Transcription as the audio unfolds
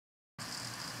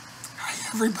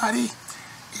everybody,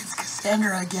 it's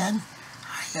Cassandra again.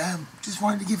 I just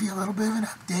wanted to give you a little bit of an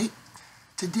update.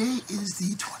 Today is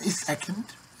the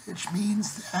 22nd, which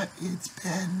means that it's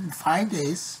been 5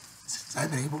 days since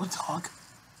I've been able to talk.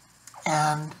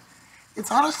 And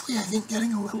it's honestly, I think,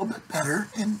 getting a little bit better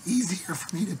and easier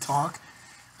for me to talk.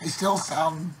 I still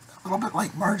sound a little bit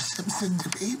like Marge Simpson to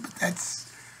me, but that's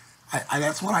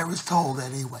what I was told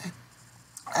anyway.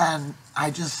 And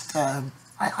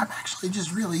I'm actually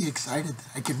just really excited that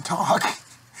I can talk.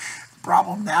 The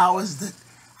problem now is that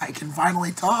I can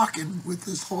finally talk, and with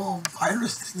this whole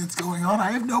virus thing that's going on,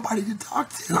 I have nobody to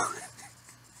talk to.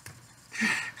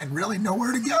 And really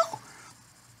nowhere to go.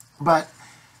 But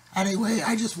anyway,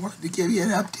 I just wanted to give you an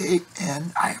update,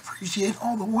 and I appreciate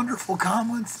all the wonderful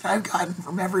comments that I've gotten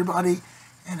from everybody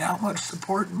and how much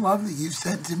support and love that you've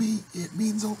sent to me. It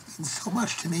means so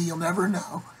much to me, you'll never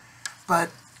know.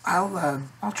 But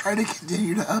I'll try to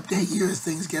continue to update you as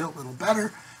things get a little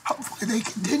better. Hopefully they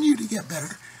continue to get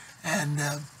better. And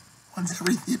once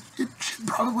everything, it should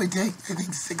probably take, I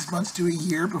think, 6 months to a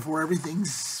year before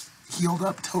everything's healed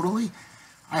up totally.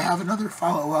 I have another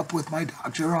follow-up with my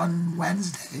doctor on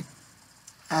Wednesday.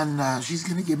 And she's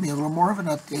going to give me a little more of an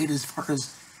update as far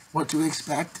as what to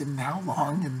expect and how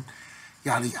long and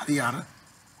yada, yada, yada.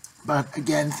 But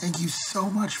again, thank you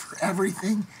so much for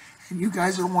everything. And you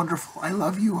guys are wonderful. I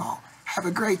love you all. Have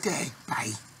a great day.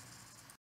 Bye.